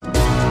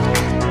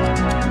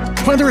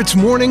Whether it's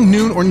morning,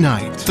 noon, or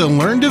night, the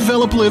Learn,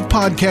 Develop, Live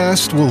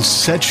podcast will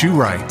set you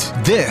right.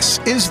 This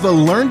is the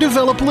Learn,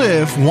 Develop,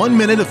 Live 1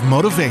 Minute of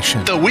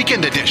Motivation, the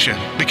weekend edition,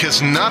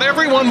 because not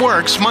everyone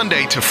works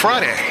Monday to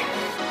Friday.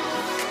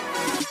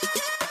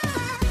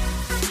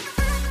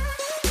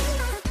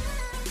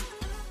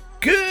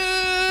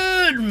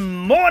 Good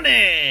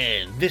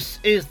morning! This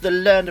is the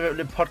Learn, Develop,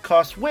 Live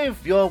podcast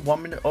with your 1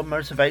 minute of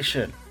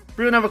motivation.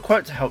 Bring another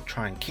quote to help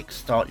try and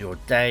kickstart your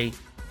day,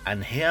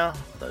 and here are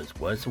those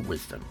words of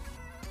wisdom.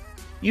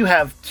 You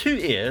have 2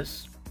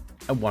 ears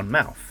and 1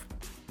 mouth.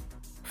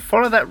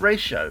 Follow that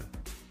ratio.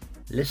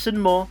 Listen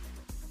more,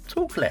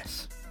 talk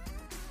less.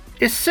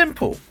 It's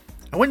simple,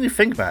 and when you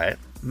think about it,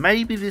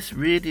 maybe this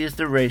really is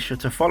the ratio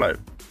to follow.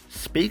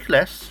 Speak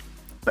less,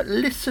 but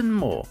listen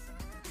more.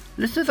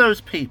 Listen to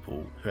those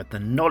people who have the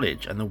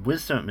knowledge and the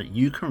wisdom that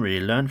you can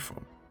really learn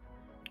from.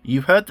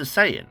 You've heard the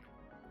saying,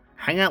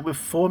 hang out with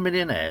 4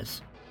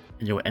 millionaires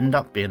and you'll end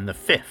up being the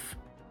 5th.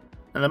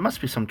 And there must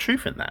be some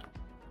truth in that.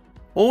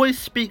 Always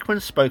speak when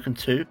spoken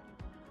to,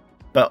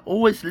 but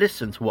always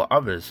listen to what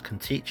others can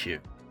teach you.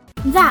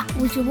 That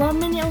was your 1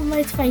 minute of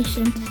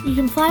motivation. You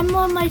can find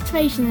more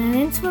motivation and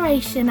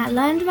inspiration at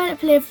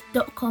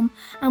learndeveloplive.com,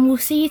 and we'll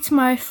see you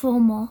tomorrow for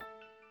more.